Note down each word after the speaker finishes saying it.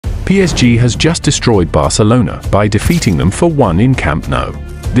PSG has just destroyed Barcelona by defeating them 4-1 in Camp Nou.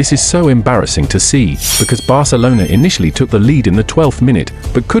 This is so embarrassing to see, because Barcelona initially took the lead in the 12th minute,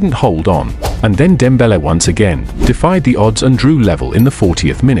 but couldn't hold on. And then Dembele once again defied the odds and drew level in the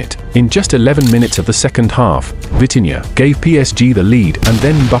 40th minute. In just 11 minutes of the second half, Vitinha gave PSG the lead, and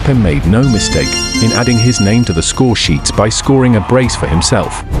then Mbappe made no mistake in adding his name to the score sheets by scoring a brace for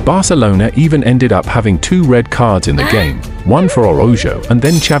himself. Barcelona even ended up having 2 red cards in the game, one for Araujo, and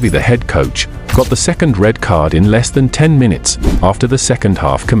then Xavi, the head coach, got the second red card in less than 10 minutes after the second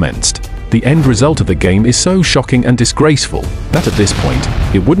half commenced. The end result of the game is so shocking and disgraceful that at this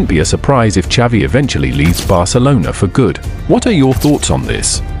point, it wouldn't be a surprise if Xavi eventually leaves Barcelona for good. What are your thoughts on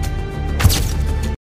this?